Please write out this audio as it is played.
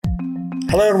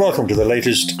Hello and welcome to the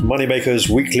latest Moneymakers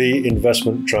Weekly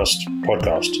Investment Trust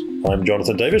podcast. I'm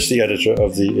Jonathan Davis, the editor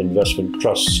of the Investment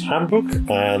Trusts Handbook,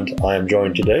 and I am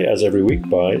joined today, as every week,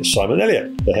 by Simon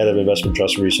Elliott, the head of Investment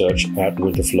Trust Research at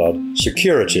Winterflood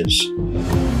Securities.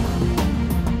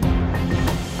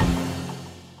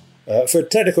 For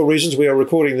technical reasons, we are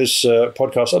recording this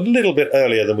podcast a little bit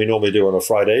earlier than we normally do on a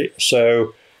Friday,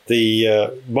 so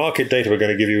the market data we're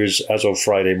going to give you is as of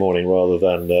Friday morning rather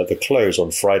than the close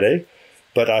on Friday.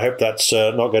 But I hope that's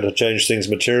not going to change things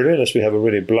materially unless we have a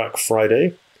really Black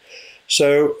Friday.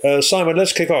 So, Simon,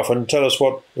 let's kick off and tell us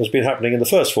what has been happening in the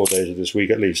first 4 days of this week,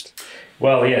 at least.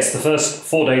 Well, yes, the first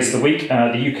 4 days of the week,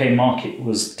 the UK market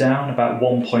was down about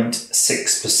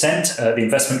 1.6%. The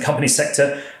investment company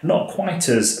sector, not quite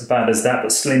as bad as that,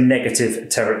 but still in negative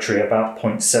territory, about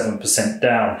 0.7%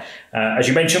 down. As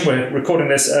you mentioned, we're recording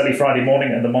this early Friday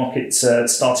morning and the market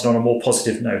started on a more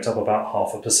positive note, up about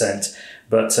 0.5%.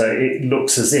 But it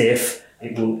looks as if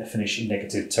it will finish in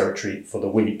negative territory for the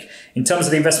week. In terms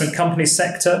of the investment company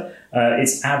sector,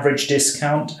 its average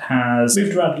discount has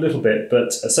moved around a little bit,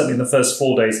 but certainly in the first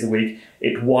 4 days of the week,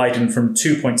 it widened from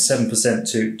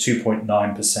 2.7% to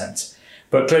 2.9%.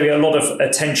 But clearly a lot of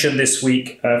attention this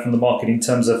week from the market in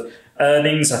terms of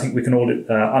earnings. I think we can all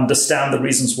understand the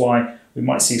reasons why we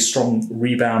might see a strong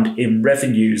rebound in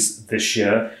revenues this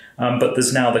year. But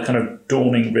there's now the kind of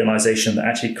dawning realization that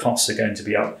actually costs are going to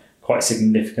be up quite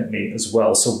significantly as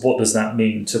well. So what does that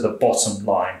mean to the bottom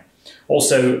line?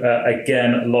 Also,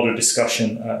 again, a lot of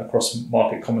discussion across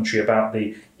market commentary about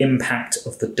the impact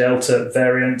of the Delta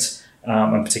variant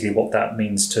and particularly what that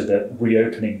means to the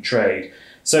reopening trade.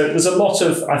 So there's a lot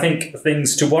of, I think,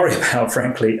 things to worry about,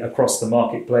 frankly, across the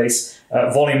marketplace.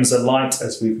 Volumes are light,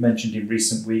 as we've mentioned in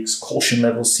recent weeks. Caution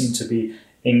levels seem to be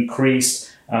increased.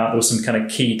 There were some kind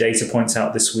of key data points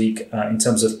out this week in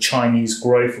terms of Chinese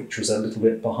growth, which was a little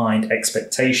bit behind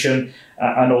expectation,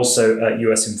 and also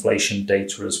US inflation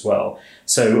data as well.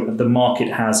 So the market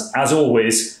has, as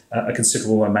always, a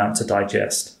considerable amount to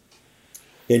digest.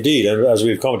 Indeed, and as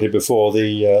we've commented before,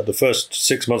 the first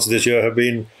 6 months of this year have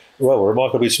been, well,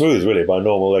 remarkably smooth, really, by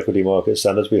normal equity market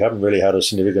standards. We haven't really had a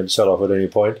significant sell-off at any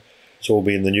point. It's all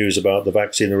been the news about the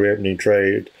vaccine, the reopening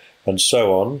trade, and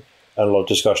so on. And a lot of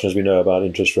discussion, as we know, about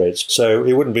interest rates. So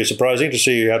it wouldn't be surprising to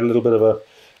see you had a little bit of a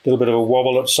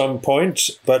wobble at some point.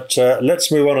 But let's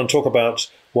move on and talk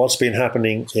about what's been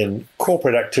happening in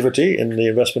corporate activity in the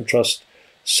investment trust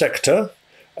sector.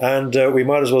 And we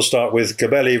might as well start with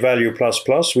Gabelli Value Plus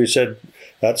Plus. We said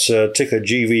that's ticker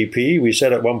GVP. We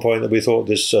said at one point that we thought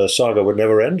this saga would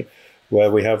never end,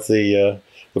 where we have the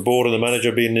board and the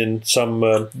manager being in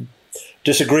some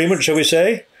disagreement, shall we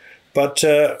say. But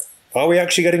are we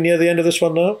actually getting near the end of this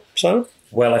one now, Simon?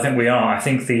 Well, I think we are. I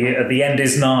think the end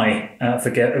is nigh for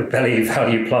Gabelli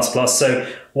Value Plus Plus. So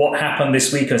what happened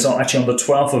this week is actually on the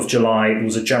 12th of July, there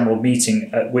was a general meeting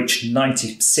at which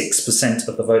 96%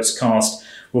 of the votes cast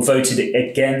were voted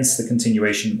against the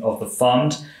continuation of the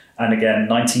fund. And again,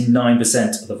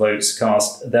 99% of the votes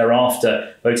cast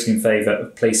thereafter voted in favour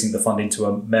of placing the fund into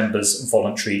a members'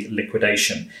 voluntary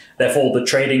liquidation. Therefore, the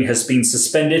trading has been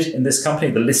suspended in this company.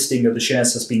 The listing of the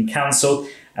shares has been cancelled.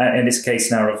 In this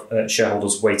case now of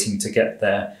shareholders waiting to get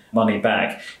their money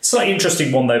back. Slightly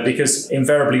interesting one, though, because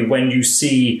invariably when you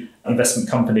see investment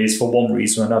companies, for one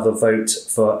reason or another, vote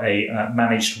for a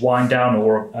managed wind down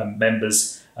or a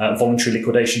members' voluntary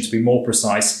liquidation, to be more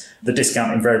precise, the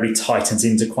discount invariably tightens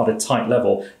into quite a tight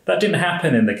level. That didn't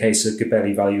happen in the case of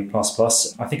Gabelli Value Plus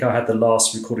Plus. I think I had the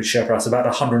last recorded share price about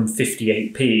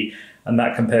 158p, and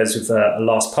that compares with a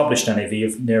last published NAV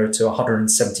of nearer to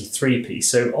 173p.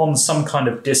 So on some kind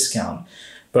of discount.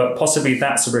 But possibly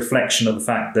that's a reflection of the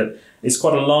fact that it's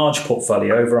quite a large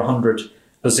portfolio, over 100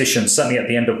 positions, certainly at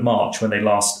the end of March when they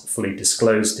last fully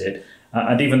disclosed it.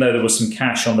 And even though there was some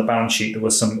cash on the balance sheet, there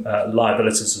were some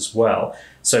liabilities as well.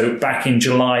 So back in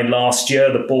July last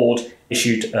year, the board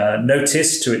issued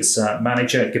notice to its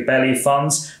manager, Gabelli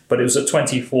Funds, but it was a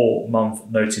 24-month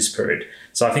notice period.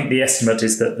 So I think the estimate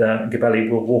is that Gabelli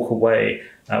will walk away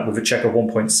with a cheque of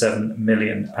 £1.7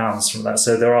 million from that.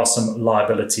 So there are some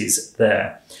liabilities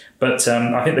there. But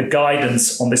I think the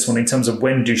guidance on this one in terms of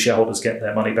when do shareholders get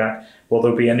their money back, well,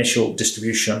 there'll be initial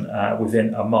distribution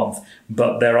within a month,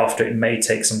 but thereafter it may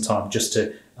take some time just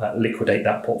to liquidate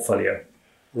that portfolio.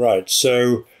 Right.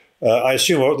 So I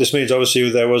assume what this means, obviously,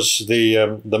 there was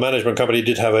the management company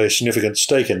did have a significant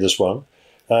stake in this one,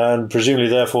 and presumably,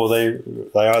 therefore, they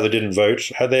either didn't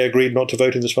vote. Had they agreed not to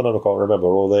vote in this one? I can't remember.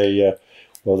 Or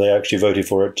they actually voted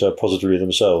for it positively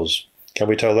themselves. Can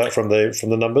we tell that from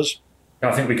the numbers?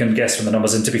 I think we can guess from the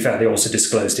numbers, and to be fair, they also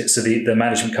disclosed it. So the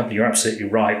management company, you're absolutely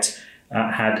right,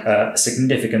 had a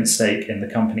significant stake in the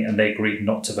company, and they agreed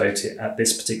not to vote it at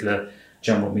this particular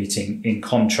general meeting, in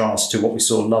contrast to what we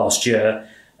saw last year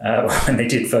when they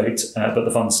did vote, but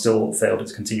the fund still failed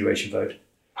its continuation vote.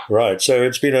 Right. So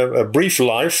it's been a brief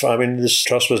life. I mean, this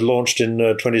trust was launched in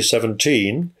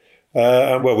 2017.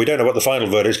 And well, we don't know what the final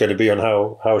verdict is going to be on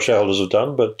how shareholders have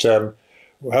done, but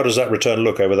how does that return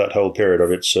look over that whole period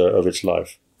of its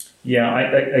life? Yeah, I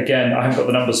haven't got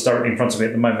the numbers directly in front of me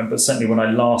at the moment, but certainly when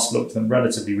I last looked at them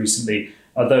relatively recently,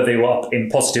 although they were up in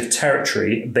positive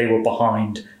territory, they were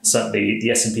behind certainly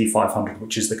the S&P 500,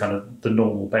 which is the kind of the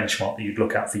normal benchmark that you'd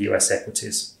look at for US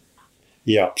equities.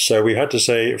 Yeah, so we had to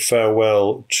say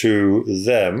farewell to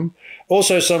them.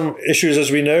 Also, some issues,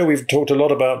 as we know, we've talked a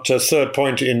lot about Third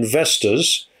Point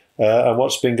Investors and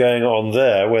what's been going on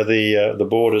there, where the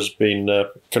board has been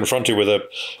confronted with a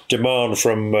demand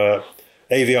from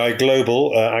AVI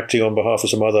Global, acting on behalf of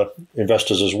some other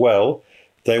investors as well.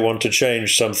 They want to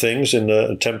change some things in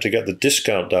an attempt to get the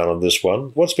discount down on this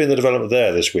one. What's been the development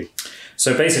there this week?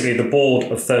 So basically, the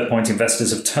board of Third Point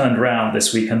Investors have turned around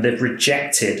this week and they've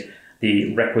rejected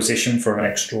the requisition for an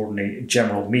extraordinary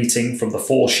general meeting from the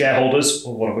 4 shareholders,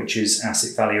 one of which is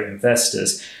Asset Value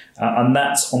Investors. And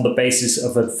that's on the basis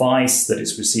of advice that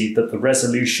it's received that the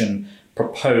resolution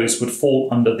proposed would fall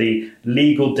under the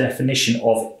legal definition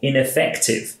of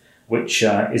ineffective, which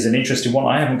is an interesting one.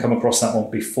 I haven't come across that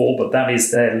one before, but that is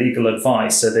their legal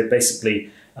advice. So they basically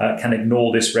can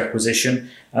ignore this requisition.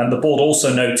 And the board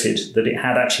also noted that it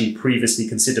had actually previously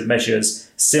considered measures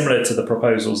similar to the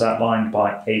proposals outlined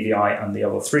by AVI and the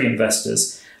other 3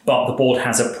 investors, but the board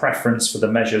has a preference for the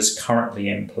measures currently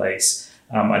in place.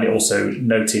 And it also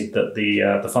noted that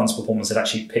the fund's performance had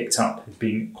actually picked up,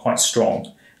 being quite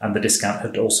strong, and the discount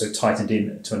had also tightened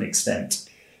in to an extent.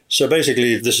 So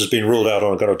basically, this has been ruled out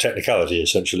on a kind of technicality,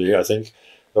 essentially, I think.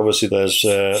 Obviously, there's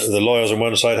the lawyers on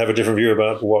one side have a different view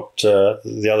about what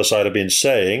the other side have been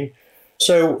saying.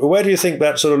 So where do you think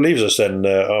that sort of leaves us then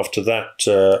after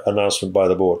that announcement by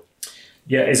the board?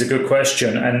 Yeah, it's a good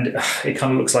question. And it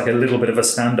kind of looks like a little bit of a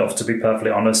standoff, to be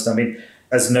perfectly honest. I mean,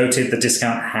 as noted, the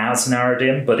discount has narrowed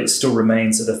in, but it still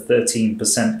remains at a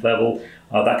 13% level.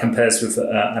 That compares with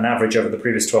an average over the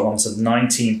previous 12 months of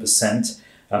 19%.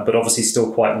 But obviously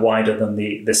still quite wider than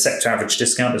the sector average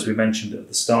discount, as we mentioned at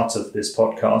the start of this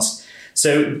podcast.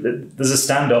 So there's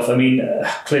a standoff. I mean,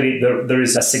 clearly there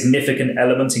is a significant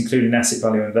element, including asset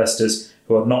value investors,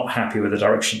 who are not happy with the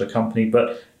direction of the company,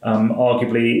 but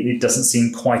arguably it doesn't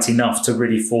seem quite enough to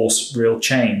really force real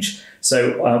change.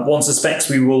 So one suspects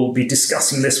we will be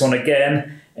discussing this one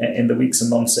again in the weeks and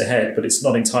months ahead, but it's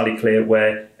not entirely clear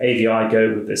where AVI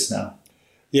go with this now.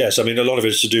 Yes, I mean, a lot of it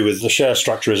is to do with the share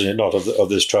structure, isn't it not, of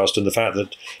this trust, and the fact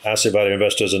that asset value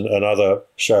investors and other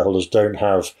shareholders don't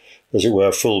have, as it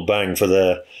were, full bang for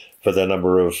their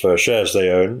number of shares they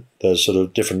own. There's sort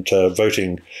of different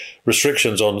voting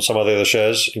restrictions on some of the other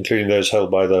shares, including those held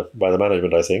by the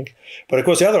management, I think. But of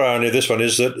course, the other irony of this one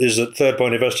is that Third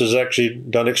Point Investors has actually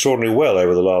done extraordinarily well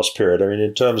over the last period. I mean,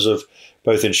 in terms of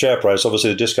both in share price,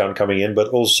 obviously the discount coming in, but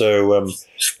also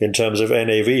in terms of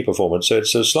NAV performance. So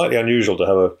it's slightly unusual to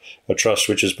have a trust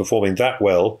which is performing that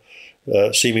well,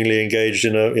 seemingly engaged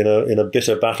in a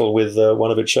bitter battle with one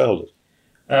of its shareholders.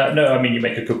 No, I mean, you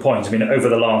make a good point. I mean, over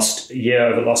the last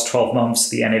 12 months,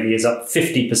 the NAV is up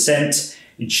 50%.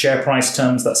 In share price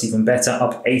terms, that's even better,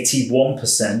 up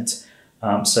 81%.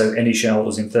 So any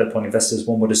shareholders in Third Point Investors,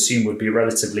 one would assume, would be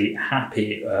relatively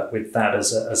happy with that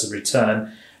as a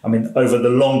return. I mean, over the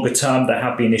longer term, there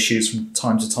have been issues from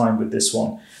time to time with this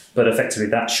one, but effectively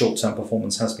that short-term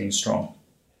performance has been strong.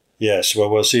 Yes, well,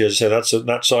 we'll see. As I say,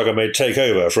 that saga may take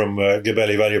over from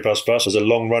Gabelli Value Plus Plus as a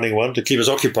long-running one to keep us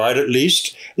occupied at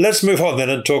least. Let's move on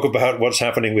then and talk about what's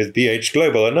happening with BH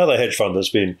Global, another hedge fund that's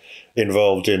been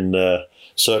involved in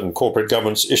certain corporate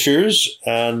governance issues.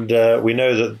 And we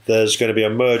know that there's going to be a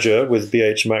merger with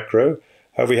BH Macro.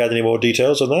 Have we had any more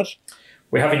details on that?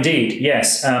 We have indeed,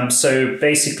 yes. So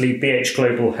basically, BH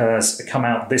Global has come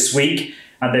out this week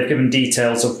and they've given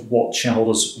details of what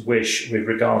shareholders wish with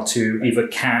regard to either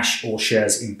cash or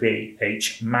shares in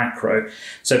BH Macro.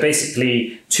 So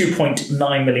basically,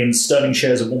 2.9 million sterling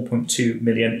shares and 1.2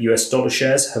 million US dollar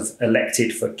shares have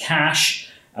elected for cash.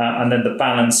 And then the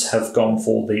balance have gone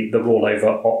for the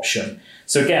rollover option.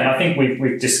 So again, I think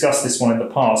we've discussed this one in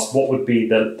the past. What would be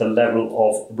the level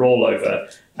of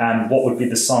rollover and what would be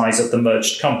the size of the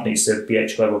merged companies, so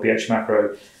BH Global, BH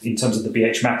Macro, in terms of the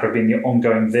BH Macro being the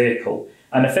ongoing vehicle.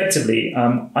 And effectively,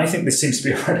 I think this seems to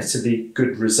be a relatively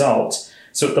good result.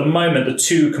 So at the moment, the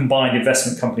two combined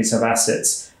investment companies have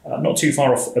assets not too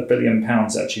far off £1 billion,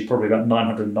 actually, probably about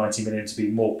 990 million to be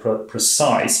more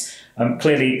precise.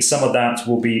 Clearly, some of that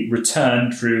will be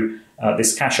returned through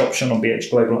this cash option on BH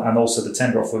Global and also the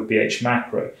tender offer with BH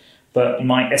Macro. But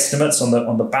my estimates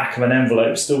on the back of an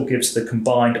envelope still gives the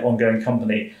combined ongoing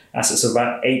company assets of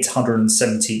about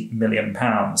 £870 million,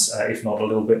 if not a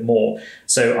little bit more.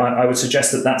 So I would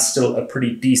suggest that that's still a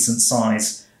pretty decent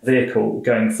size vehicle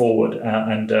going forward,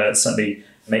 and certainly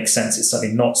makes sense. It's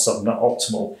certainly not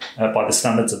suboptimal by the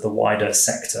standards of the wider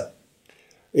sector.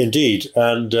 Indeed.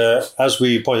 And as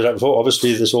we pointed out before,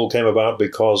 obviously this all came about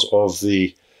because of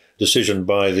the decision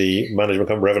by the management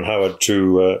company, Revan Howard,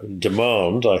 to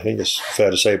demand, I think it's fair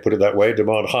to say, put it that way,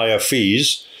 demand higher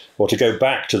fees, or to go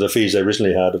back to the fees they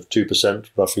originally had of 2%,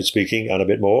 roughly speaking, and a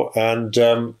bit more. And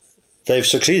they've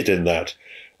succeeded in that.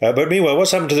 But meanwhile,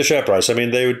 what's happened to the share price? I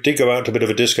mean, they did go out to a bit of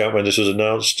a discount when this was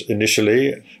announced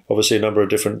initially. Obviously, a number of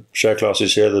different share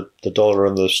classes here, the dollar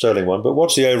and the sterling one. But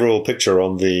what's the overall picture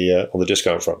on the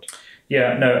discount front?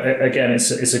 Yeah, no, again,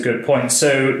 it's a good point.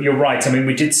 So you're right. I mean,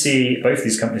 we did see both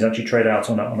these companies actually trade out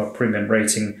on a premium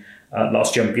rating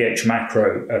last year on BH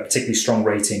Macro, a particularly strong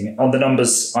rating. On the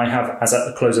numbers I have as at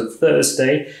the close of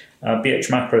Thursday,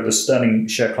 BH Macro, the sterling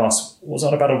share class, was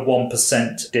on about a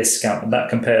 1% discount, and that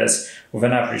compares with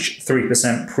an average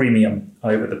 3% premium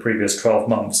over the previous 12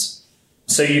 months.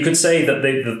 So you could say that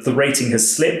the rating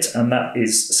has slipped, and that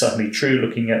is certainly true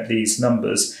looking at these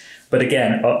numbers. But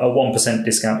again, a 1%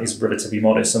 discount is relatively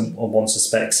modest, and one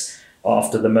suspects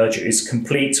after the merger is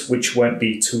complete, which won't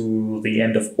be to the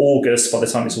end of August, by the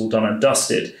time it's all done and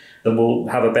dusted, then we'll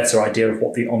have a better idea of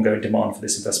what the ongoing demand for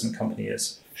this investment company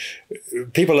is.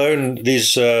 People own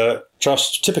these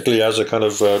trusts typically as a kind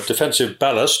of defensive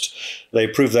ballast. They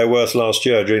proved their worth last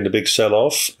year during the big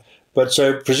sell-off. But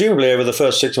so presumably over the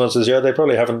first 6 months of this year, they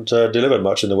probably haven't delivered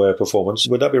much in the way of performance.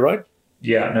 Would that be right?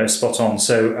 Yeah, no, spot on.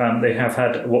 So they have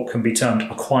had what can be termed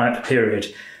a quiet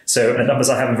period. So the numbers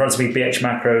I have in front of me, BH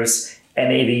Macro's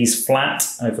NAV's flat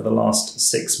over the last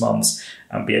 6 months,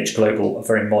 and BH Global a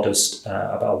very modest,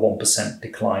 about a 1%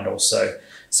 decline or so.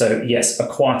 So yes, a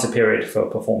quieter period for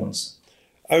performance.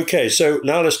 Okay, so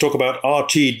now let's talk about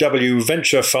RTW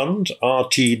Venture Fund,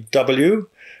 RTW,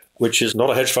 which is not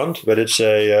a hedge fund, but it's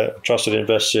a trust that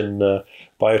invests in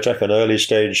biotech and early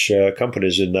stage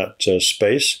companies in that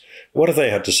space. What have they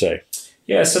had to say?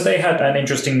 Yeah, so they had an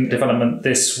interesting development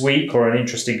this week, or an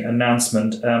interesting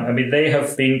announcement. I mean, they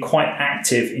have been quite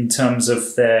active in terms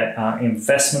of their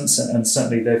investments, and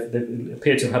certainly they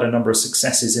appear to have had a number of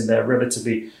successes in their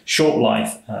relatively short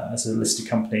life as a listed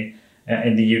company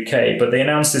in the UK. But they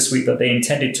announced this week that they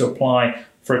intended to apply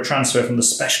for a transfer from the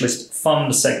specialist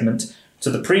fund segment to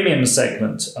the premium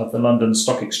segment of the London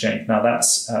Stock Exchange. Now,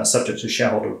 that's subject to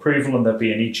shareholder approval, and there'll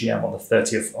be an EGM on the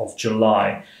 30th of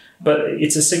July. But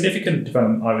it's a significant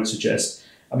development, I would suggest.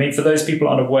 I mean, for those people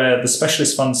unaware, the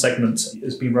specialist fund segment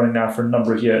has been running now for a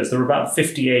number of years. There are about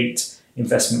 58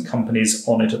 investment companies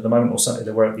on it at the moment, or certainly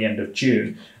there were at the end of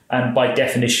June. And by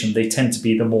definition, they tend to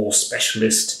be the more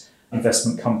specialist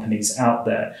investment companies out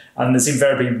there. And there's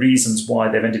invariably reasons why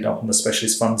they've ended up on the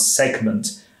specialist fund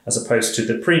segment as opposed to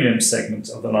the premium segment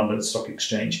of the London Stock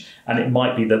Exchange. And it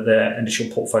might be that their initial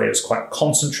portfolio is quite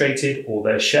concentrated, or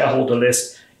their shareholder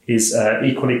list is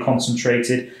equally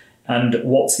concentrated. And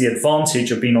what's the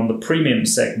advantage of being on the premium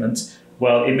segment?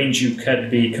 Well, it means you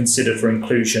could be considered for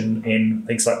inclusion in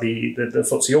things like the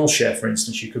FTSE All-Share, for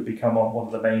instance. You could become on one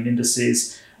of the main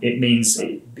indices. It means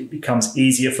it becomes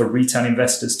easier for retail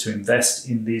investors to invest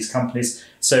in these companies.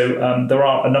 So there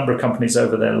are a number of companies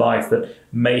over their life that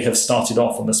may have started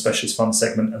off on the specialist fund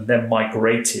segment and then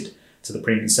migrated to the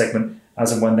premium segment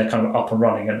as and when they're kind of up and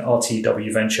running. And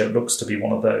RTW Venture looks to be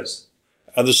one of those.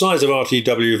 And the size of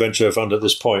RTW Venture Fund at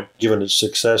this point, given its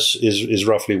success, is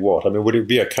roughly what? I mean, would it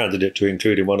be a candidate to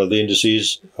include in one of the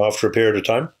indices after a period of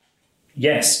time?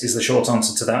 Yes, is the short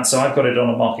answer to that. So I've got it on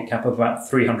a market cap of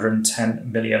about £310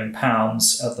 million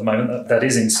at the moment. That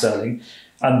is in sterling.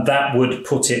 And that would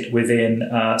put it within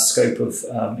scope of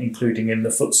including in the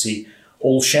FTSE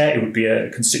All-Share. It would be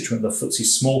a constituent of the FTSE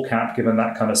Small Cap, given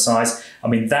that kind of size. I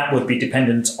mean, that would be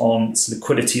dependent on its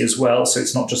liquidity as well. So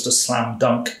it's not just a slam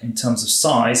dunk in terms of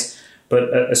size, but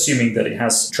assuming that it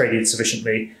has traded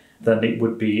sufficiently, then it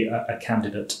would be a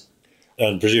candidate.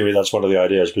 And presumably that's one of the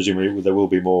ideas. Presumably there will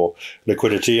be more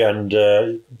liquidity, and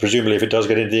presumably if it does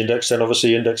get into the index, then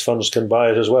obviously index funds can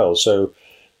buy it as well. So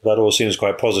that all seems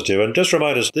quite positive. And just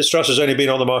remind us, this trust has only been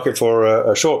on the market for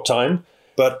a short time,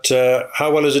 but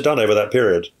how well has it done over that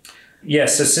period?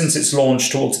 Yes, so since its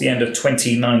launch towards the end of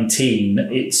 2019,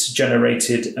 it's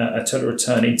generated a total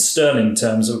return in sterling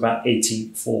terms of about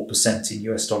 84% in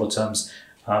US dollar terms,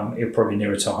 it'll probably be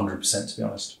nearer to 100%, to be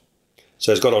honest.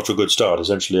 So it's got off to a good start,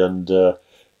 essentially,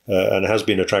 and has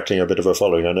been attracting a bit of a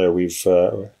following. I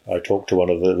know I talked to one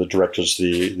of the directors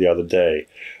the other day.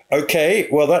 Okay,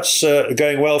 well, that's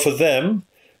going well for them.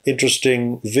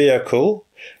 Interesting vehicle.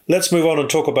 Let's move on and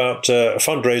talk about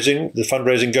fundraising. The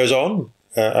fundraising goes on,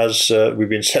 as we've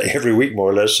been saying every week,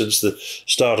 more or less, since the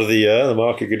start of the year. The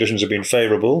market conditions have been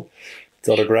favourable.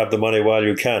 Got to grab the money while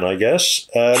you can, I guess.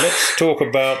 Let's talk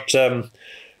about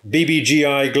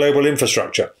BBGI Global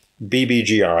Infrastructure.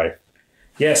 BBGI.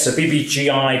 Yes, so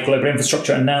BBGI Global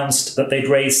Infrastructure announced that they'd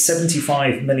raised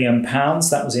 £75 million.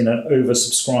 That was in an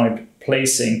oversubscribed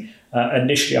placing.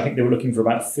 Initially, I think they were looking for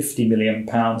about £50 million,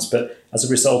 but as a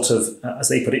result of, as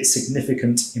they put it,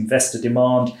 significant investor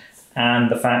demand and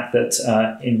the fact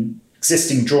that in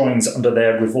existing drawings under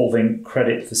their revolving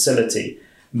credit facility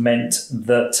meant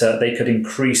that they could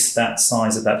increase that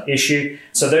size of that issue.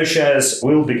 So those shares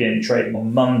will begin trading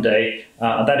on Monday.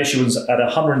 That issue was at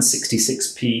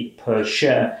 166p per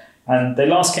share. And they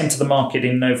last came to the market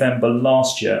in November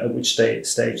last year, at which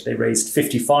stage they raised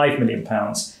 £55 million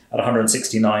at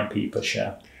 169p per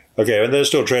share. Okay, and they're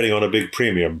still trading on a big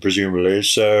premium, presumably.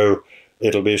 So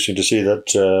it'll be interesting to see that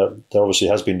there obviously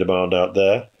has been demand out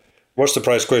there. What's the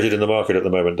price quoted in the market at the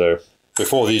moment, though,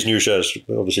 before these new shares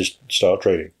obviously start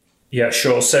trading? Yeah,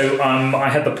 sure. So I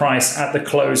had the price at the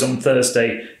close on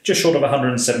Thursday, just short of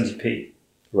 170p.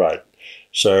 Right.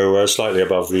 So slightly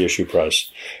above the issue price.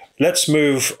 Let's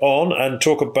move on and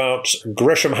talk about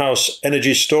Gresham House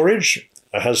Energy Storage.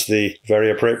 It has the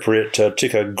very appropriate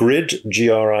ticker GRID,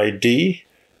 GRID,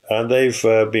 and they've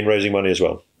been raising money as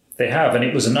well. They have, and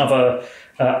it was another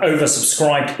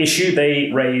oversubscribed issue.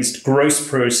 They raised gross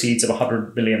proceeds of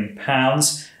 £100 million,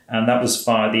 and that was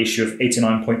via the issue of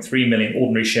 89.3 million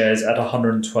ordinary shares at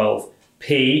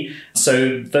 112p.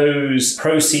 So those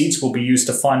proceeds will be used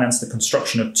to finance the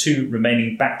construction of 2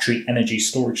 remaining battery energy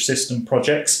storage system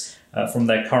projects from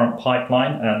their current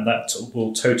pipeline, and that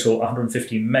will total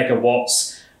 150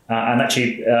 megawatts. And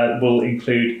actually will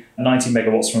include 90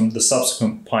 megawatts from the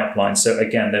subsequent pipeline. So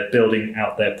again, they're building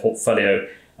out their portfolio.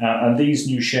 And these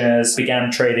new shares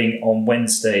began trading on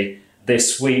Wednesday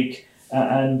this week.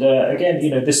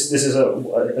 Again, this is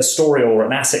a story or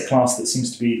an asset class that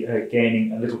seems to be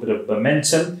gaining a little bit of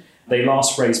momentum. They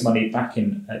last raised money back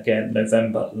in, again,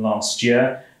 November last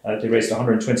year. They raised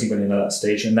 120 million at that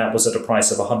stage, and that was at a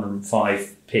price of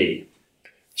 105p.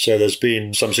 So there's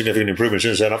been some significant improvement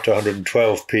since then, up to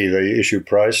 112p, the issue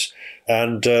price.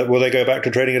 And will they go back to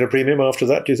trading at a premium after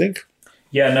that, do you think?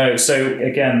 Yeah, no. So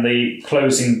again, the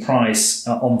closing price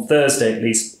on Thursday at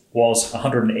least was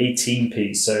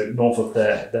 118p, so north of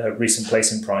their recent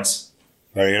placing price.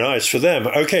 Very nice for them.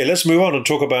 Okay, let's move on and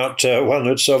talk about one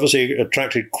that's obviously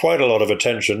attracted quite a lot of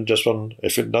attention, just on,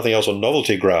 if nothing else, on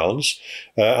novelty grounds,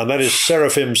 and that is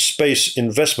Seraphim Space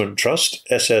Investment Trust,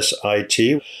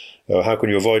 SSIT. How can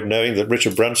you avoid knowing that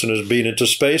Richard Branson has been into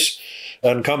space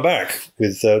and come back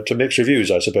with to mixed reviews,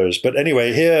 I suppose. But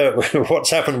anyway, here, what's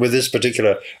happened with this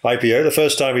particular IPO? The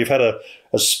first time we've had a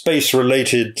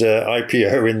space-related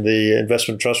IPO in the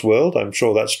investment trust world. I'm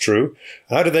sure that's true.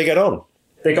 How did they get on?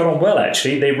 They got on well,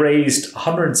 actually. They raised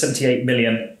 £178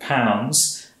 million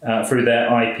through their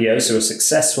IPO, so a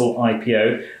successful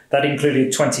IPO. That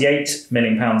included £28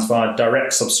 million via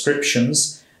direct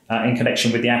subscriptions in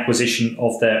connection with the acquisition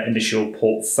of their initial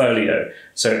portfolio.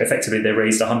 So effectively, they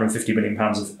raised £150 million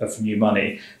of new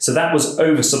money. So that was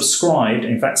oversubscribed,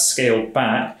 in fact, scaled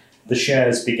back. The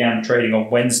shares began trading on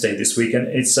Wednesday this week. And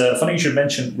it's funny you should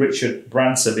mention Richard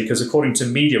Branson, because according to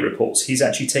media reports, he's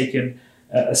actually taken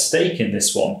a stake in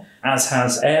this one, as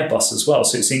has Airbus as well.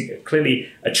 So it's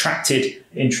clearly attracted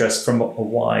interest from a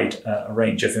wide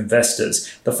range of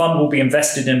investors. The fund will be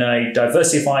invested in a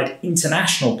diversified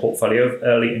international portfolio of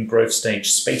early and growth stage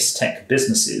space tech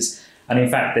businesses. And in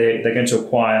fact, they're going to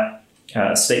acquire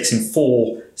stakes in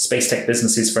 4 space tech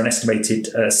businesses for an estimated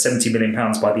 £70 million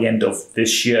by the end of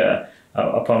this year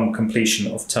upon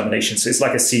completion of termination. So it's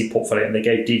like a seed portfolio, and they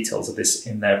gave details of this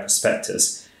in their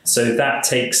prospectus. So that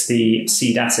takes the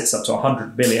seed assets up to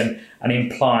 100 million and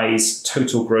implies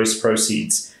total gross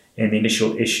proceeds in the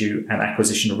initial issue and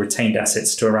acquisition of retained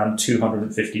assets to around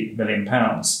 250 million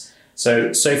pounds.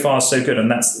 So far, so good.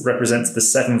 And that represents the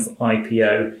 7th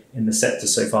IPO in the sector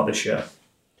so far this year.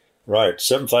 Right,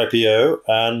 7th IPO.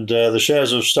 And the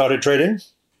shares have started trading?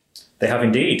 They have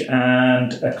indeed.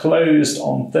 And closed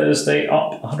on Thursday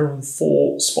up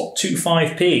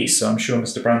 104.25p. So I'm sure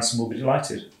Mr. Branson will be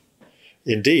delighted.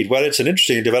 Indeed. Well, it's an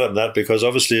interesting development, that, because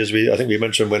obviously, I think we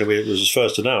mentioned when it was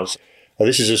first announced,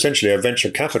 This is essentially a venture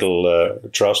capital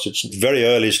trust. It's very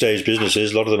early stage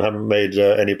businesses. A lot of them haven't made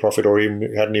any profit or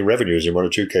even had any revenues in one or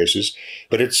two cases.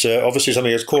 But it's obviously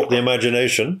something that's caught the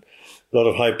imagination. A lot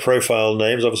of high profile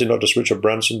names, obviously not just Richard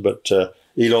Branson, but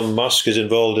Elon Musk is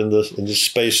involved in the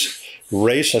space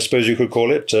race, I suppose you could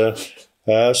call it. So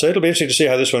it'll be interesting to see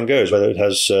how this one goes, whether it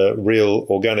has real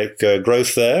organic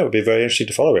growth there. It would be very interesting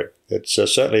to follow it. It's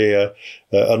certainly a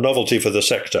novelty for the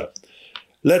sector.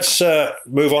 Let's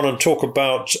move on and talk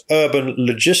about Urban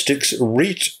Logistics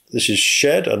REIT. This is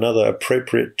SHED, another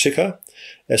appropriate ticker,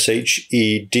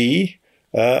 SHED,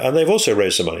 and they've also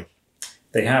raised some money.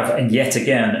 They have, and yet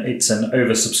again, it's a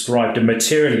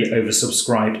materially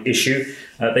oversubscribed issue.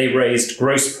 They raised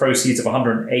gross proceeds of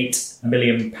 £108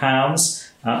 million,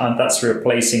 and that's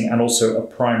replacing and also a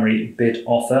primary bid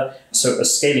offer. So a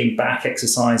scaling back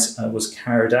exercise was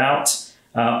carried out.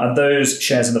 And those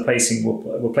shares in the placing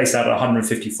were placed out at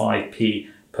 155p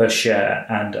per share.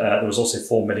 And there was also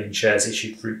 4 million shares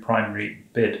issued through primary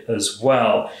bid as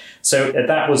well. So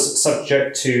that was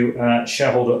subject to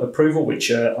shareholder approval, which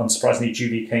unsurprisingly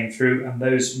duly came through. And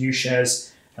those new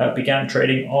shares began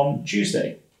trading on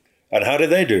Tuesday. And how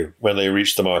did they do when they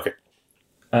reached the market?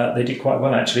 They did quite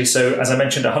well, actually. So as I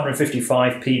mentioned,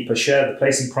 155p per share, the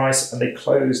placing price, and they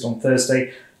closed on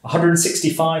Thursday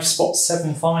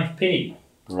 165.75p.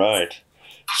 Right.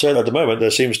 So at the moment,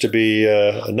 there seems to be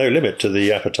no limit to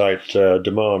the appetite,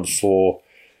 demand for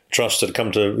trusts that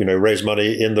come to raise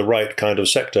money in the right kind of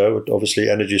sector. Obviously,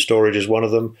 energy storage is one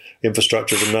of them,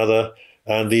 infrastructure is another,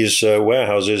 and these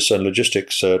warehouses and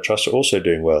logistics trusts are also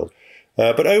doing well.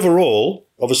 But overall,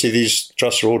 obviously, these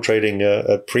trusts are all trading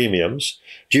at premiums.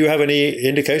 Do you have any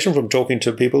indication from talking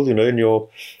to people, in your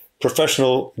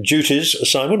professional duties,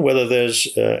 Simon, whether there's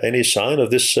any sign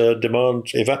of this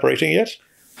demand evaporating yet?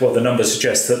 Well, the numbers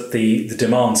suggest that the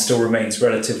demand still remains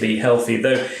relatively healthy,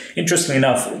 though, interestingly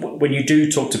enough, when you do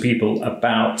talk to people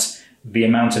about the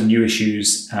amount of new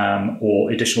issues or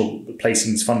additional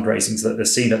placings, fundraisings that they're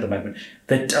seeing at the moment,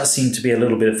 there does seem to be a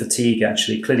little bit of fatigue,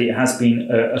 actually. Clearly, it has been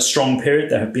a strong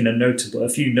period. There have been a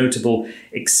few notable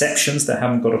exceptions that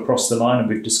haven't got across the line, and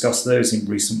we've discussed those in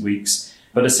recent weeks.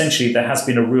 But essentially, there has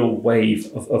been a real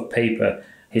wave of paper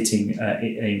hitting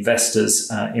investors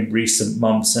in recent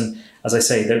months. And as I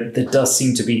say, there does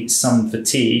seem to be some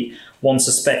fatigue. One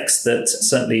suspects that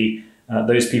certainly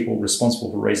those people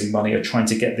responsible for raising money are trying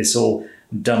to get this all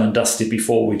done and dusted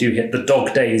before we do hit the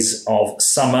dog days of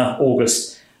summer.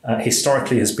 August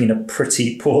historically has been a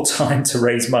pretty poor time to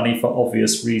raise money for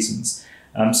obvious reasons.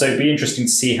 So it'd be interesting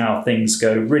to see how things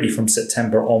go really from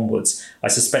September onwards. I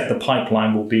suspect the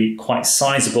pipeline will be quite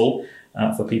sizable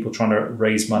for people trying to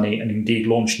raise money and indeed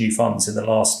launch new funds in the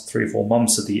last 3 or 4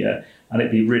 months of the year. And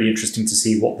it'd be really interesting to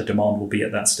see what the demand will be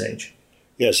at that stage.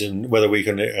 Yes, and whether we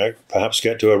can perhaps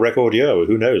get to a record year,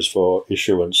 who knows, for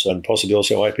issuance and possibly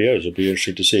also IPOs. It'd be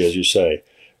interesting to see, as you say.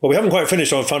 Well, we haven't quite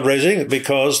finished on fundraising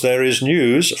because there is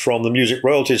news from the music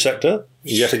royalty sector,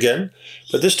 yet again.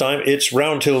 But this time it's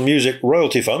Roundhill Music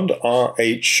Royalty Fund,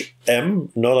 RHM,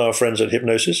 not our friends at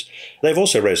Hipgnosis. They've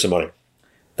also raised some money.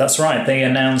 That's right. They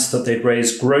announced that they'd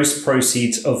raised gross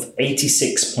proceeds of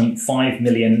 $86.5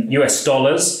 million US,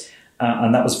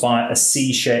 and that was via a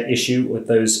C share issue, with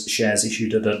those shares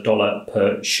issued at $1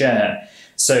 per share.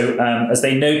 So as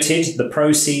they noted, the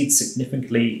proceeds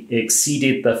significantly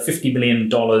exceeded the $50 million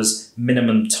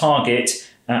minimum target,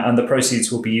 and the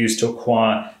proceeds will be used to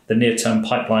acquire the near-term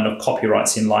pipeline of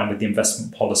copyrights in line with the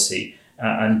investment policy,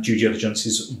 and due diligence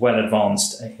is well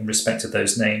advanced in respect of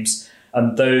those names.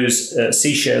 And those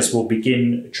C shares will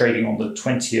begin trading on the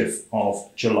 20th of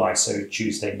July, so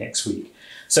Tuesday next week.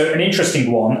 So an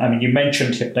interesting one. I mean, you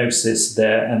mentioned Hipgnosis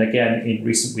there, and again, in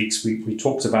recent weeks, we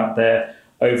talked about their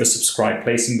oversubscribed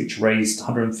placing, which raised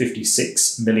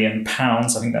 £156 million. I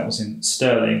think that was in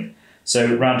sterling.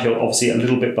 So Roundhill obviously a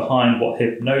little bit behind what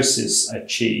Hipgnosis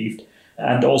achieved.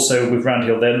 And also with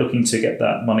Roundhill, they're looking to get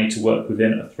that money to work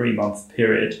within a 3-month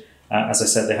period. As I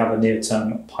said, they have a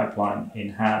near-term pipeline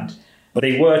in hand. But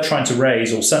they were trying to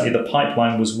raise, or certainly the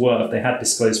pipeline was worth, they had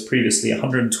disclosed previously,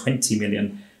 $120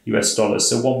 million US.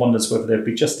 So one wonders whether they'd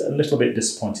be just a little bit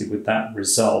disappointed with that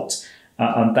result.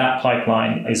 And that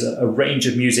pipeline is a range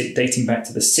of music dating back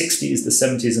to the 60s, the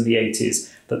 70s and the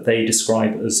 80s that they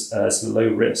describe as low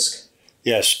risk.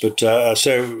 Yes, but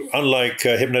so unlike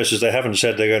Hipgnosis, they haven't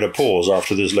said they're going to pause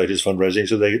after this latest fundraising,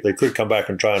 so they could come back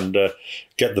and try and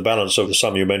get the balance of the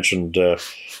sum you mentioned.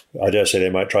 I dare say they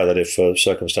might try that if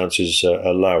circumstances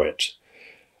allow it.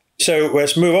 So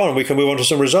let's move on. We can move on to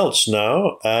some results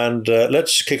now. And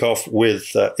let's kick off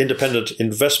with Independent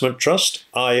Investment Trust,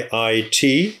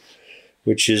 IIT.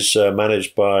 which is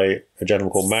managed by a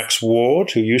gentleman called Max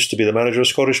Ward, who used to be the manager of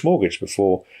Scottish Mortgage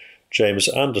before James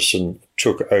Anderson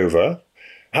took over.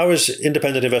 How has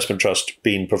Independent Investment Trust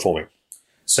been performing?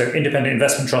 So Independent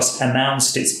Investment Trust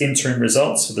announced its interim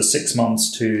results for the 6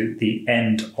 months to the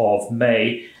end of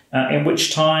May, in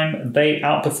which time they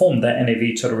outperformed. Their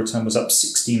NAV total return was up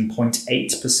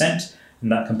 16.8%,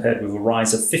 and that compared with a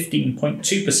rise of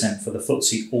 15.2% for the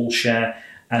FTSE All-Share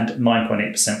and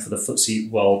 9.8% for the FTSE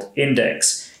World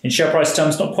Index. In share price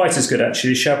terms, not quite as good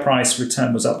actually. Share price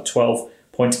return was up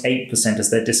 12.8%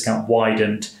 as their discount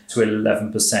widened to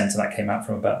 11%, and that came out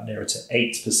from about nearer to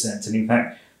 8%. And in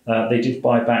fact, they did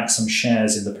buy back some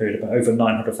shares in the period. About over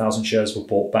 900,000 shares were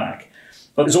bought back.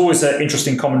 But there's always an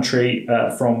interesting commentary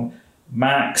from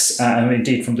Max, and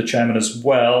indeed from the chairman as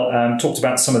well. Talked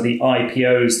about some of the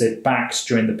IPOs they'd backed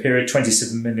during the period,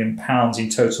 £27 million in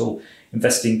total,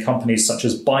 investing in companies such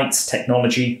as Bytes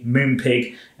Technology,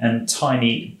 Moonpig, and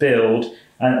Tiny Build.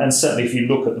 And certainly if you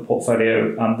look at the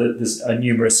portfolio, there's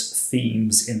numerous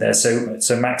themes in there.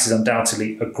 So Max is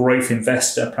undoubtedly a growth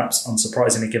investor, perhaps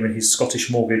unsurprisingly given his Scottish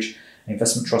Mortgage and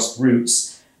Investment Trust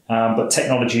roots. But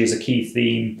technology is a key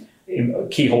theme.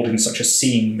 Key holdings such as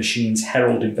Seeing Machines,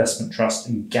 Herald Investment Trust,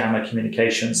 and Gamma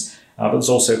Communications. But there's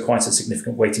also quite a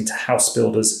significant weighting to house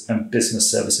builders and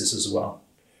business services as well.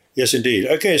 Yes, indeed.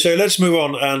 Okay, so let's move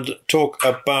on and talk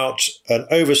about an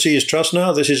overseas trust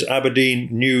now. This is Aberdeen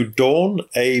New Dawn,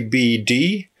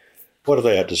 ABD. What have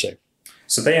they had to say?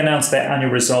 So they announced their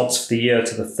annual results for the year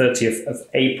to the 30th of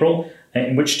April,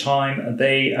 in which time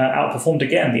they outperformed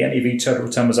again. The NAV total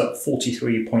return was up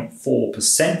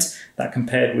 43.4%. That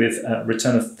compared with a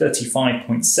return of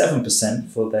 35.7%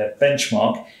 for their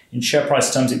benchmark. In share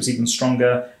price terms, it was even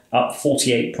stronger, up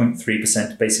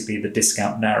 48.3%. Basically, the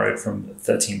discount narrowed from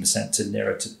 13% to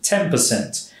nearer to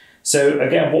 10%. So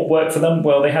again, what worked for them?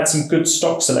 Well, they had some good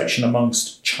stock selection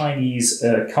amongst Chinese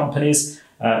companies.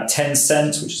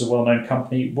 Tencent, which is a well-known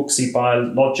company, Wuxi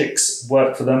Biologics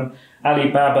worked for them.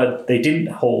 Alibaba, they didn't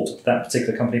hold that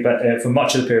particular company but for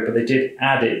much of the period, but they did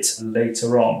add it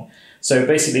later on. So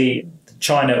basically,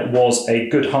 China was a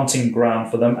good hunting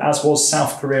ground for them, as was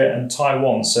South Korea and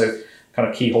Taiwan. So kind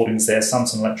of key holdings there,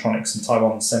 Samsung Electronics and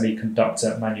Taiwan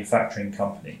Semiconductor Manufacturing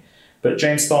Company. But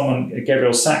James Thom and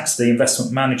Gabriel Sachs, the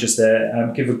investment managers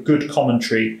there, give a good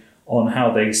commentary on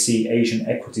how they see Asian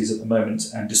equities at the moment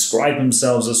and describe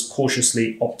themselves as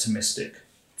cautiously optimistic.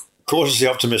 Cautiously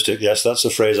optimistic, yes, that's a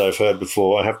phrase I've heard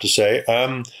before, I have to say.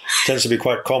 Tends to be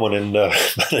quite common in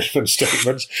management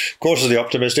statements. Cautiously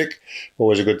optimistic,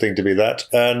 always a good thing to be that.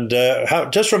 And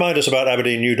just remind us about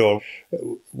Aberdeen New Dawn.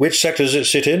 Which sector does it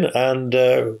sit in, and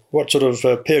what sort of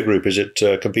peer group is it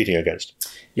competing against?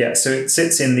 Yeah, so it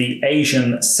sits in the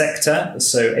Asian sector,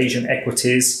 so Asian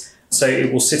equities. So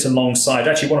it will sit alongside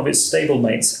actually one of its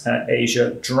stablemates,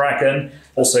 Asia Dragon.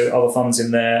 Also other funds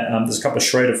in there. There's a couple of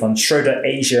Schroeder funds, Schroeder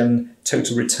Asian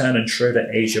Total Return and Schroeder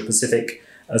Asia Pacific,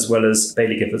 as well as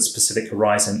Baillie Gifford's Pacific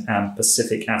Horizon and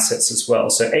Pacific Assets as well.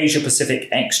 So Asia Pacific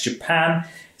ex-Japan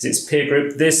is its peer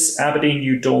group. This Aberdeen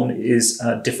New Dawn is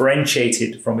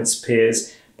differentiated from its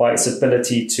peers by its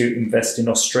ability to invest in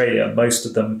Australia. Most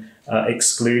of them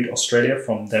exclude Australia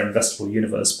from their investable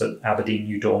universe, but Aberdeen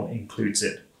New Dawn includes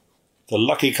it. The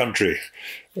lucky country,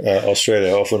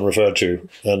 Australia, often referred to,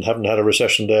 and haven't had a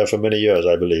recession there for many years,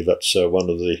 I believe. That's one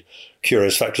of the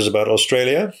curious factors about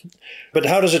Australia. But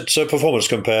how does its performance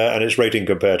compare and its rating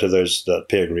compare to that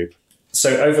peer group?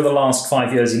 So over the last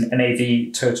 5 years in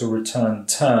NAV total return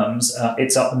terms,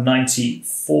 it's up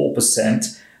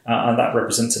 94%, and that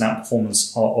represents an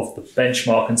outperformance of the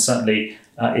benchmark, and certainly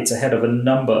it's ahead of a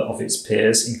number of its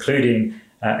peers, including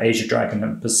Asia Dragon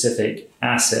and Pacific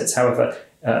Assets. However,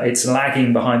 it's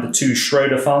lagging behind the two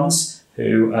Schroeder funds,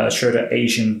 who Schroeder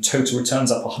Asian Total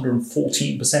Returns up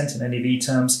 114% in NAV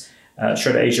terms,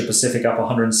 Schroeder Asia Pacific up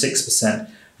 106%.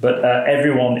 But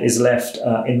everyone is left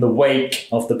in the wake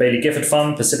of the Baillie Gifford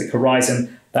Fund, Pacific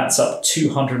Horizon. That's up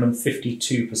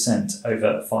 252%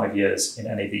 over 5 years in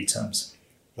NAV terms.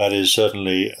 That is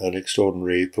certainly an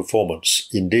extraordinary performance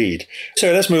indeed.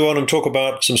 So let's move on and talk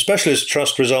about some specialist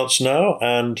trust results now.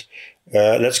 And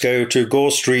let's go to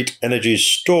Gore Street Energy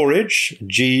Storage,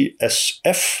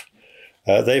 GSF.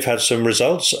 They've had some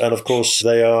results, and of course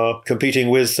they are competing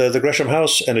with the Gresham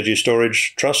House Energy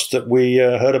Storage Trust that we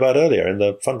heard about earlier in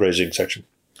the fundraising section.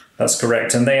 That's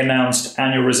correct, and they announced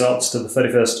annual results to the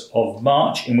 31st of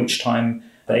March, in which time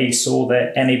they saw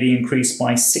their NAV increase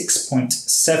by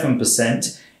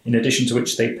 6.7%, in addition to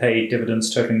which they paid dividends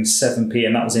totaling 7p,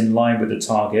 and that was in line with the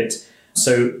target.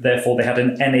 So therefore they had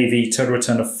an NAV total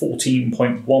return of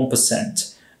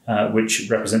 14.1%, which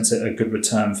represents a good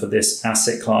return for this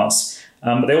asset class.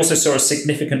 But they also saw a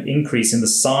significant increase in the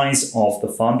size of the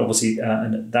fund, obviously,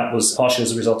 and that was partially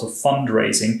as a result of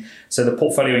fundraising. So the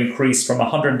portfolio increased from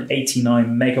 189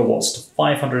 megawatts to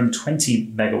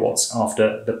 520 megawatts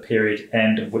after the period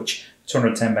end, of which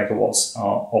 210 megawatts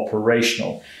are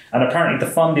operational. And apparently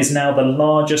the fund is now the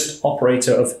largest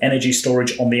operator of energy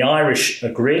storage on the Irish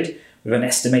grid, with an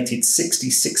estimated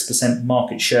 66%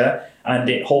 market share, and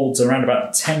it holds around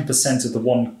about 10% of the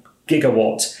 1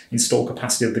 gigawatt installed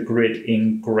capacity of the grid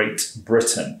in Great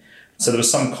Britain. So there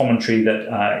was some commentary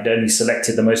that it only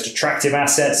selected the most attractive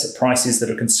assets at prices that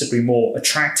are considerably more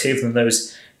attractive than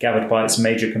those gathered by its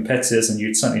major competitors, and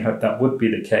you'd certainly hope that would be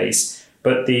the case.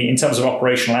 But in terms of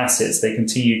operational assets, they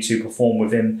continue to perform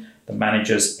within the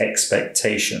manager's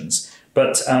expectations.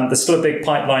 But there's still a big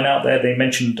pipeline out there. They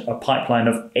mentioned a pipeline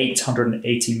of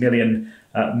 880 million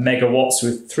megawatts,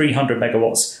 with 300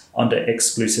 megawatts under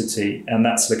exclusivity, and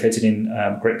that's located in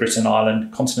Great Britain,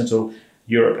 Ireland, continental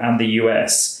Europe, and the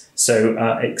US. So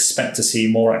expect to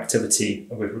see more activity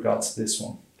with regards to this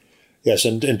one. Yes,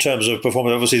 and in terms of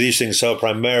performance, obviously these things sell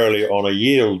primarily on a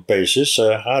yield basis.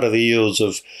 How do the yields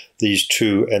of these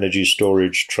two energy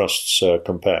storage trusts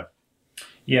compare?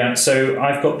 Yeah, so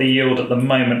I've got the yield at the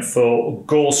moment for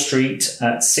Gore Street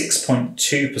at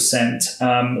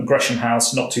 6.2%. Gresham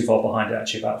House, not too far behind it,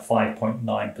 actually, about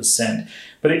 5.9%.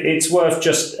 But it's worth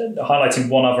just highlighting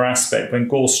one other aspect. When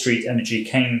Gore Street Energy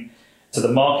came to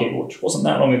the market, which wasn't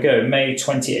that long ago, May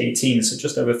 2018, so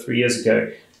just over 3 years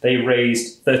ago, they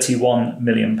raised £31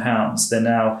 million. They're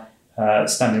now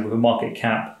standing with a market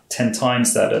cap 10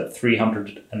 times that at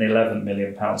 £311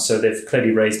 million. So they've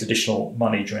clearly raised additional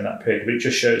money during that period. But it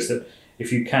just shows that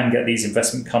if you can get these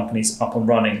investment companies up and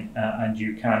running and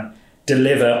you can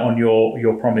deliver on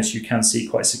your promise, you can see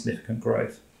quite significant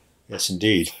growth. Yes,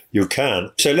 indeed, you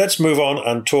can. So let's move on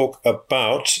and talk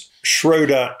about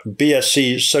Schroder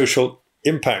BSC Social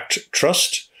Impact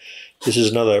Trust. This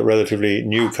is another relatively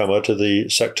newcomer to the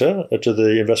sector, to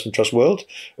the investment trust world.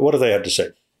 What have they had to say?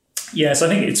 Yes, I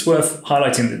think it's worth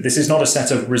highlighting that this is not a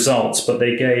set of results, but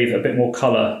they gave a bit more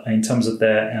colour in terms of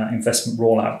their investment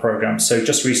rollout programme. So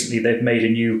just recently, they've made a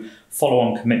new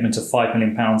follow-on commitment of £5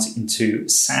 million into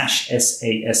SASH,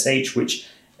 SASH, which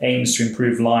aims to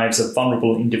improve lives of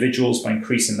vulnerable individuals by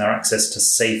increasing their access to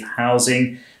safe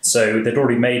housing. So they'd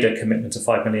already made a commitment of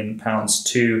 £5 million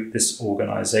to this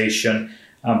organisation.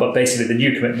 But basically, the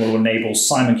new commitment will enable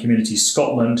Simon Community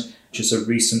Scotland, which is a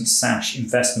recent SASH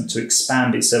investment, to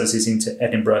expand its services into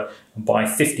Edinburgh and buy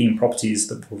 15 properties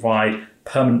that provide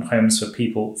permanent homes for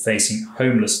people facing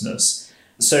homelessness.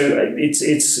 So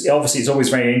it's obviously, it's always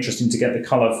very interesting to get the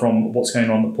colour from what's going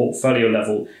on at the portfolio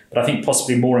level. But I think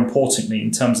possibly more importantly,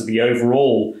 in terms of the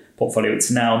overall portfolio,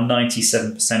 it's now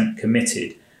 97%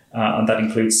 committed. And that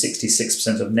includes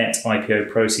 66% of net IPO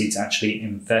proceeds actually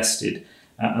invested.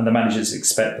 And the managers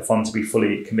expect the fund to be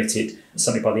fully committed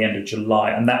certainly by the end of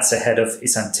July. And that's ahead of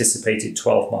its anticipated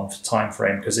 12-month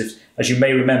timeframe, because as you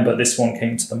may remember, this one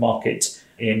came to the market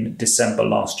in December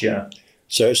last year.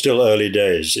 So it's still early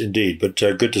days indeed, but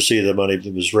good to see the money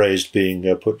that was raised being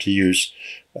put to use,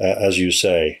 as you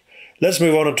say. Let's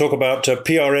move on and talk about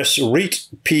PRS REIT,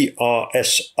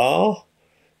 PRSR,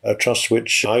 a trust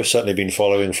which I've certainly been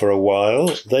following for a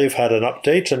while. They've had an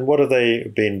update, and what have they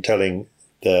been telling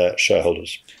their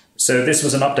shareholders? So this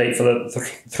was an update for the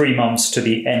 3 months to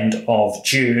the end of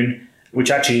June,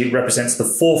 which actually represents the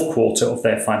fourth quarter of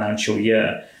their financial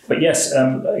year. But yes,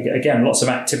 again, lots of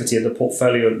activity at the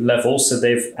portfolio level. So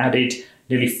they've added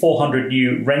nearly 400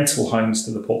 new rental homes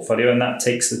to the portfolio, and that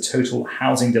takes the total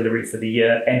housing delivery for the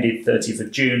year ended 30th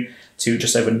of June to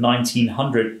just over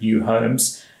 1,900 new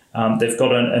homes. They've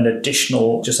got an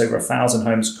additional just over 1,000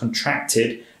 homes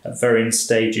contracted at varying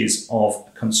stages of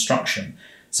construction.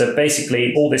 So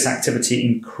basically, all this activity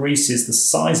increases the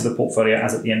size of the portfolio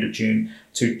as at the end of June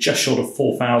to just short of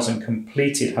 4,000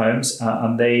 completed homes,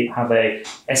 and they have a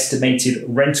estimated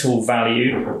rental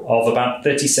value of about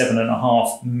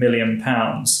 £37.5 million,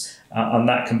 and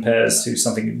that compares to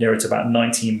something nearer to about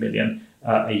 19 million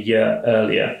a year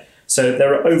earlier. So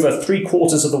they're over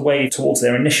 3/4 of the way towards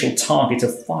their initial target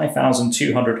of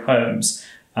 5,200 homes.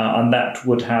 And that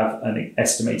would have an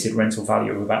estimated rental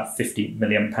value of about £50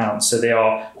 million. So they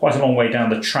are quite a long way down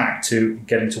the track to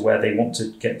getting to where they want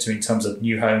to get to in terms of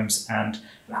new homes and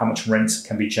how much rent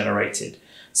can be generated.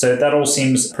 So that all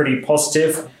seems pretty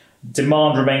positive.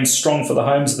 Demand remains strong for the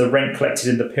homes. The rent collected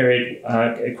in the period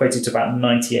equated to about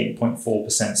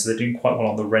 98.4%. So they're doing quite well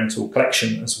on the rental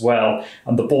collection as well.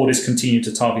 And the board is continuing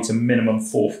to target a minimum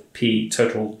 4p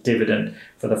total dividend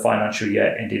for the financial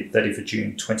year ended 30th of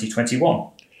June 2021.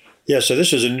 Yeah, so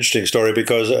this is an interesting story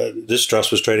because this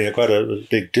trust was trading at quite a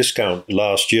big discount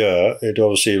last year. It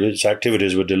obviously, its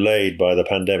activities were delayed by the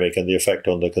pandemic and the effect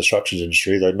on the construction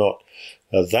industry, though not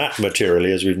that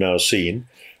materially, as we've now seen.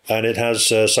 And it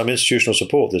has some institutional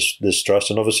support, this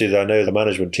trust. And obviously, I know the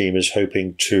management team is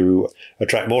hoping to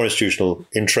attract more institutional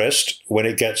interest when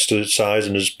it gets to its size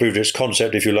and has proved its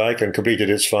concept, if you like, and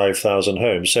completed its 5,000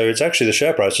 homes. So it's actually, the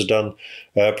share price has done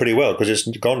pretty well because it's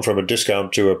gone from a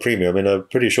discount to a premium in a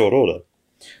pretty short order.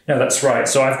 No, that's right.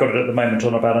 So I've got it at the moment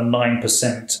on about a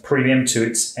 9% premium to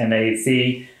its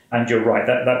NAV. And you're right,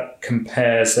 that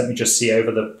compares, let me just see, over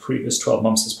the previous 12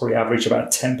 months, it's probably averaged about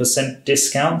 10%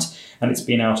 discount, and it's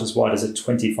been out as wide as a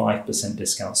 25%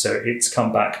 discount. So it's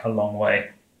come back a long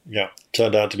way. Yeah,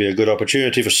 turned out to be a good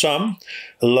opportunity for some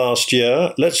last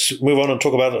year. Let's move on and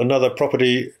talk about another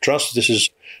property trust. This is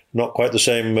not quite the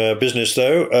same business,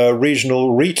 though.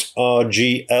 Regional REIT,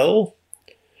 RGL.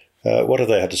 What have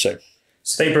they had to say?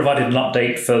 So they provided an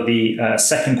update for the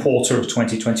second quarter of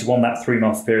 2021, that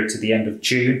 3-month period to the end of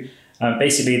June.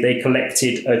 Basically, they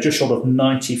collected just short of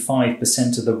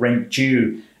 95% of the rent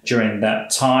due during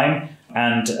that time.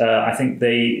 And I think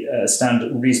they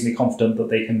stand reasonably confident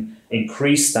that they can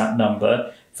increase that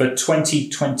number. For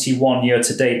 2021 year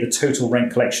to date, the total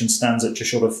rent collection stands at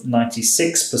just short of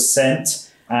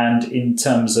 96%. And in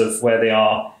terms of where they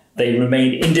are, they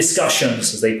remain in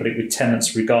discussions, as they put it, with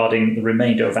tenants regarding the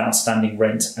remainder of outstanding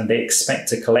rent, and they expect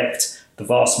to collect the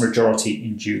vast majority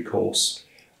in due course.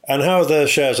 And how have the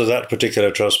shares of that particular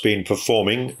trust been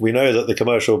performing? We know that the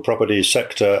commercial property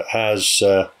sector has,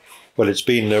 it's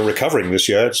been recovering this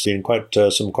year. It's been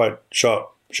some quite sharp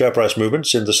share price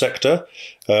movements in the sector,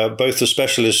 both the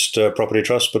specialist property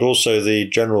trust, but also the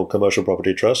general commercial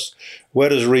property trust. Where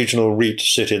does Regional REIT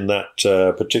sit in that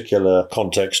particular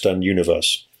context and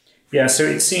universe? Yeah, so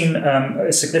it's seen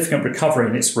a significant recovery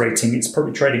in its rating. It's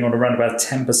probably trading on around about a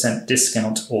 10%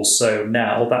 discount or so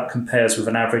now. That compares with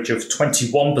an average of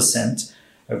 21%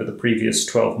 over the previous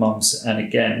 12 months. And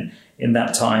again, in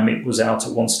that time, it was out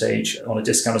at one stage on a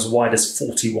discount as wide as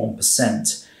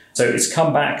 41%. So it's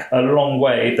come back a long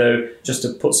way, though, just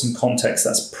to put some context,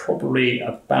 that's probably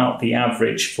about the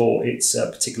average for its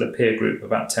particular peer group,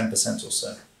 about 10% or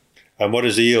so. And what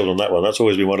is the yield on that one? That's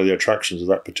always been one of the attractions of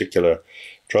that particular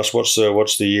trust. What's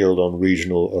the yield on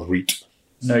Regional REIT?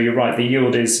 No, you're right. The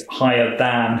yield is higher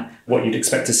than what you'd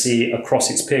expect to see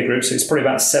across its peer group. So it's probably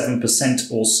about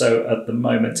 7% or so at the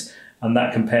moment. And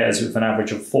that compares with an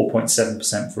average of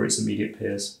 4.7% for its immediate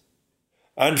peers.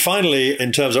 And finally,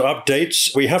 in terms of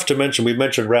updates, we have to mention, we've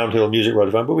mentioned Roundhill Music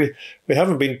Royalty Fund, but we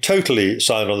haven't been totally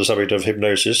silent on the subject of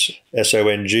Hipgnosis.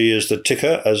 SONG is the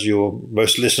ticker, as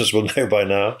most listeners will know by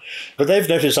now. But they've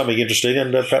noticed something interesting,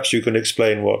 and perhaps you can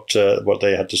explain what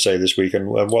they had to say this week and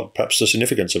what perhaps the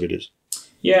significance of it is.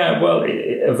 Yeah, well,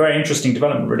 a very interesting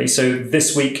development, really. So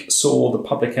this week saw the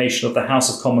publication of the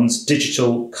House of Commons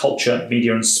Digital, Culture,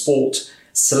 Media and Sport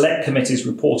Select Committees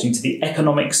reporting to the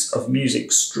economics of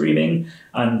music streaming.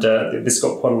 And this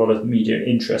got quite a lot of media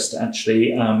interest,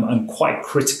 actually, and quite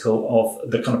critical of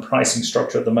the kind of pricing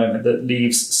structure at the moment that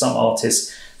leaves some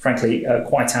artists, frankly,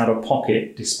 quite out of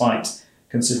pocket, despite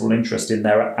considerable interest in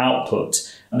their output.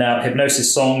 Now,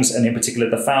 Hipgnosis Songs, and in particular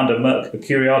the founder, Mirk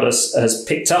Kyriados, has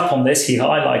picked up on this. He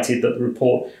highlighted that the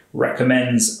report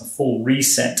recommends a full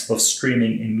reset of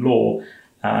streaming in law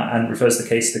and refers the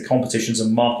case to the Competitions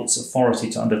and Markets Authority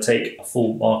to undertake a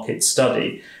full market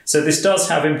study. So this does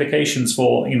have implications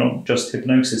for not just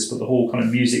Hipgnosis, but the whole kind of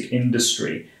music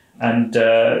industry. And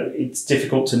it's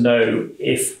difficult to know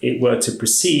if it were to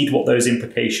proceed what those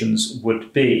implications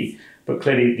would be. But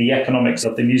clearly the economics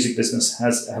of the music business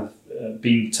have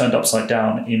been turned upside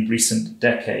down in recent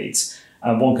decades.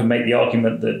 And one can make the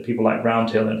argument that people like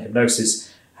Roundhill and Hipgnosis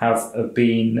have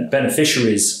been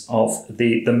beneficiaries of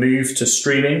the move to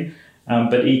streaming.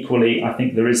 But equally, I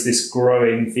think there is this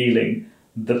growing feeling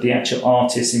that the actual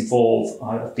artists involved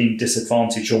have been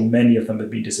disadvantaged, or many of them have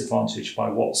been disadvantaged by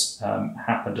what's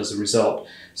happened as a result.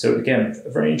 So again,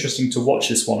 very interesting to watch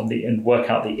this one and work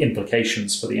out the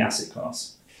implications for the asset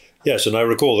class. Yes, and I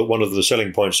recall that one of the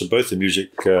selling points that both the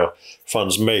music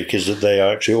funds make is that they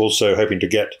are actually also hoping to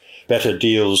get better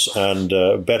deals and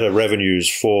better revenues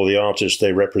for the artists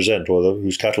they represent or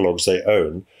whose catalogues they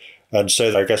own. And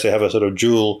so I guess they have a sort of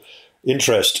dual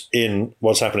interest in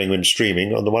what's happening in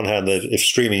streaming. On the one hand, that if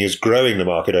streaming is growing the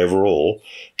market overall,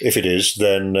 if it is,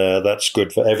 then that's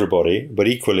good for everybody. But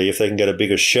equally, if they can get a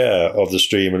bigger share of the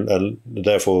stream and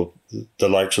therefore the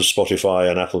likes of Spotify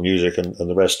and Apple Music and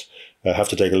the rest have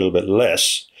to take a little bit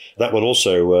less, that will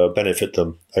also benefit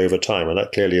them over time. And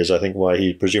that clearly is, I think,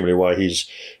 presumably why he's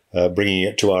bringing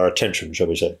it to our attention, shall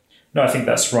we say. No, I think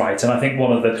that's right. And I think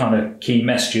one of the kind of key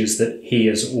messages that he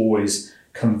has always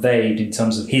conveyed in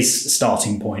terms of his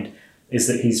starting point is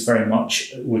that he's very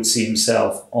much would see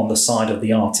himself on the side of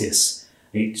the artists.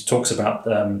 He talks about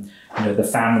the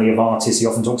family of artists. He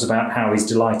often talks about how he's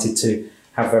delighted to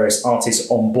have various artists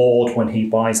on board when he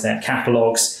buys their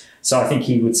catalogues. So I think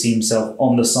he would see himself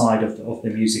on the side of the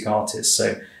music artists.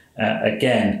 So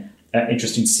again,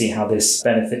 interesting to see how this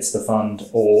benefits the fund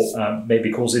or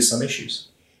maybe causes some issues.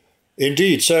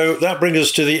 Indeed. So that brings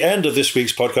us to the end of this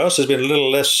week's podcast. There's been a little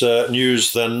less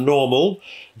news than normal.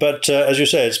 But as you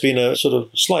say, it's been a sort of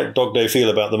slight dog day feel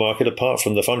about the market, apart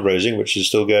from the fundraising, which is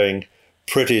still going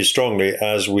pretty strongly,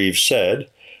 as we've said.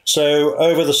 So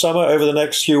over the summer, over the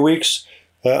next few weeks,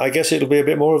 I guess it'll be a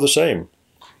bit more of the same.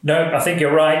 No, I think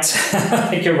you're right. I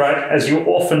think you're right. As you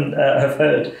often have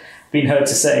been heard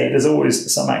to say, there's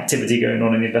always some activity going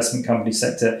on in the investment company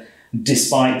sector,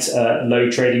 despite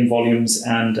low trading volumes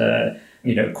and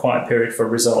quiet period for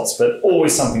results, but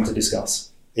always something to discuss.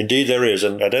 Indeed, there is,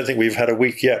 and I don't think we've had a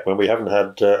week yet when we haven't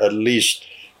had at least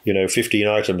 15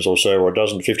 items or so, or a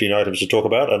dozen, 15 items to talk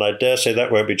about, and I dare say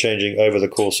that won't be changing over the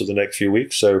course of the next few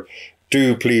weeks. So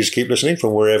do please keep listening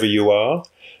from wherever you are.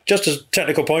 Just a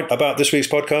technical point about this week's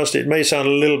podcast, it may sound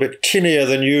a little bit tinnier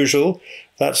than usual.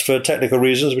 That's for technical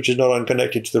reasons, which is not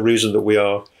unconnected to the reason that we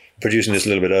are producing this a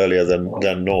little bit earlier than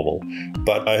normal.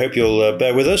 But I hope you'll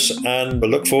bear with us, and we'll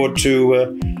look forward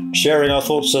to sharing our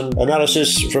thoughts and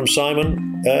analysis from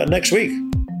Simon next week.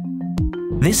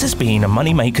 This has been a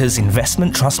Moneymakers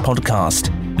Investment Trust podcast.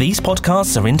 These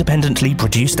podcasts are independently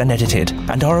produced and edited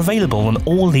and are available on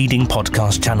all leading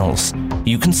podcast channels.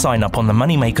 You can sign up on the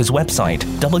Moneymakers website,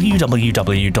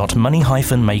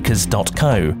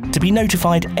 www.money-makers.co, to be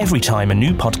notified every time a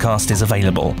new podcast is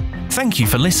available. Thank you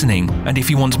for listening, and if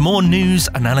you want more news,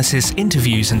 analysis,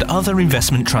 interviews and other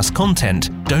investment trust content,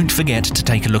 don't forget to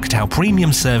take a look at our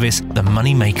premium service, the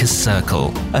Moneymakers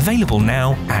Circle, available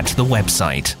now at the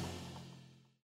website.